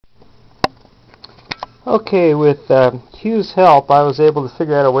Okay, with Hugh's help, I was able to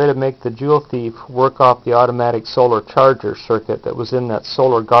figure out a way to make the Joule Thief work off the automatic solar charger circuit that was in that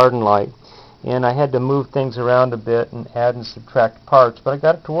solar garden light. And I had to move things around a bit and add and subtract parts, but I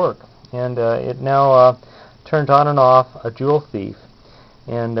got it to work. And it now turns on and off a Joule Thief.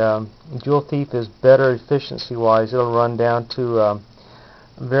 And Joule Thief is better efficiency-wise. It'll run down to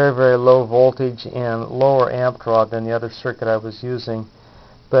very, very low voltage and lower amp draw than the other circuit I was using.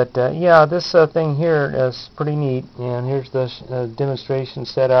 But yeah, this thing here is pretty neat, and here's the demonstration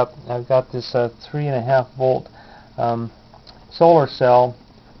set up. I've got this 3.5 volt solar cell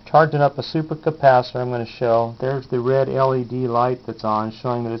charging up a supercapacitor I'm going to show. There's the red LED light that's on,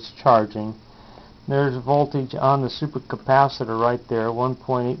 showing that it's charging. There's voltage on the supercapacitor right there,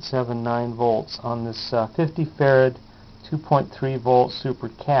 1.879 volts on this 50 farad 2.3 volt super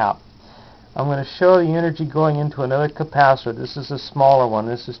cap. I'm going to show the energy going into another capacitor. This is a smaller one.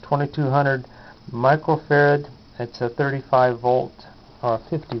 This is 2200 microfarad. It's a 35 volt or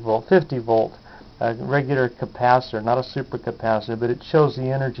 50 volt regular capacitor, not a supercapacitor, but it shows the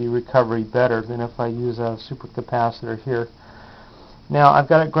energy recovery better than if I use a supercapacitor here. Now I've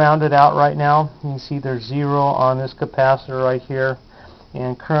got it grounded out right now. You can see there's 0 on this capacitor right here,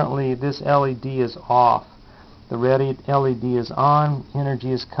 and currently this LED is off. The red LED is on.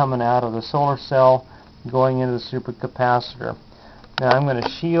 Energy is coming out of the solar cell going into the supercapacitor. Now I'm going to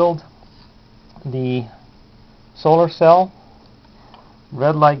shield the solar cell.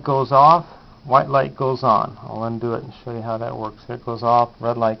 Red light goes off, white light goes on. I'll undo it and show you how that works. There it goes off,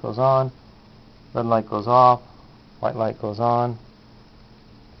 red light goes on, red light goes off, white light goes on.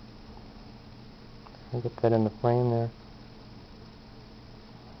 I'll get that in the frame there.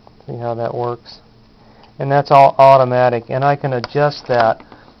 See how that works. And that's all automatic, and I can adjust that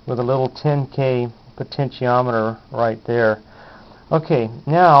with a little 10K potentiometer right there. Okay,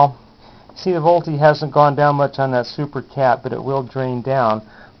 now see the voltage hasn't gone down much on that super cap, but it will drain down.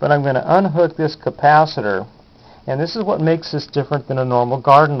 But I'm going to unhook this capacitor, and this is what makes this different than a normal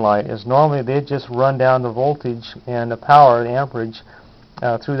garden light. Is normally they just run down the voltage and the power, the amperage,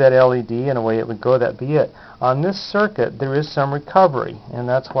 through that LED, and away it would go. That'd be it. On this circuit, there is some recovery, and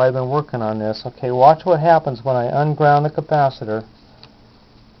that's why I've been working on this. Okay, watch what happens when I unground the capacitor.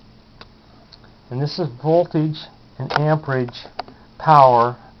 And this is voltage and amperage,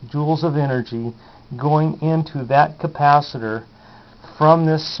 power, joules of energy going into that capacitor from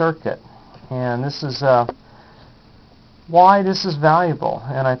this circuit. And this is why this is valuable,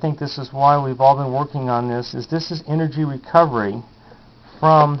 and I think this is why we've all been working on this. This is energy recovery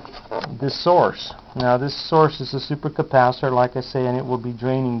from this source. Now this source is a supercapacitor, like I say, and it will be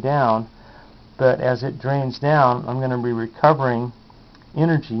draining down, but as it drains down, I'm going to be recovering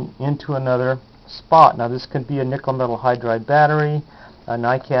energy into another spot. Now this could be a nickel metal hydride battery, a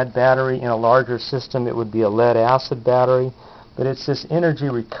NiCad battery. In a larger system it would be a lead acid battery, but it's this energy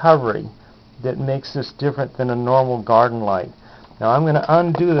recovery that makes this different than a normal garden light. Now I'm going to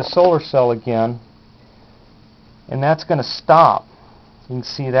undo the solar cell again, and that's going to stop. You can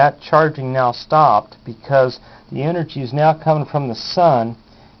see that charging now stopped because the energy is now coming from the sun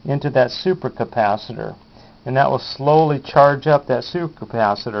into that supercapacitor, and that will slowly charge up that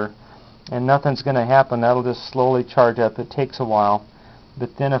supercapacitor, and nothing's going to happen. That'll just slowly charge up. It takes a while, but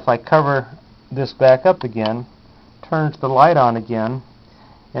then if I cover this back up again, turns the light on again,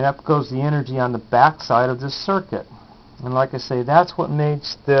 and up goes the energy on the back side of this circuit. And like I say, that's what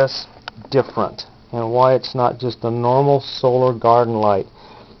makes this different, and why it's not just a normal solar garden light.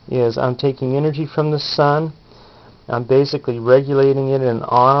 Is I'm taking energy from the sun, I'm basically regulating it in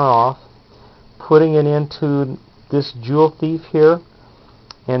on or off, putting it into this Joule Thief here,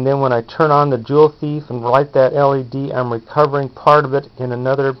 and then when I turn on the Joule Thief and light that LED, I'm recovering part of it in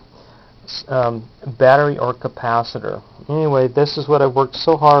another battery or capacitor. Anyway, this is what I've worked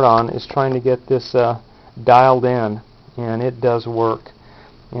so hard on, is trying to get this dialed in, and it does work.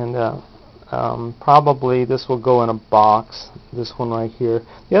 And probably this will go in a box, this one right here.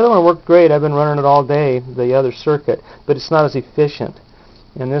 The other one worked great. I've been running it all day, the other circuit, but it's not as efficient.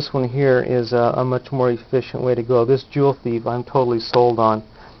 And this one here is a much more efficient way to go. This Joule Thief I'm totally sold on.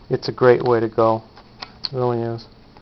 It's a great way to go. It really is.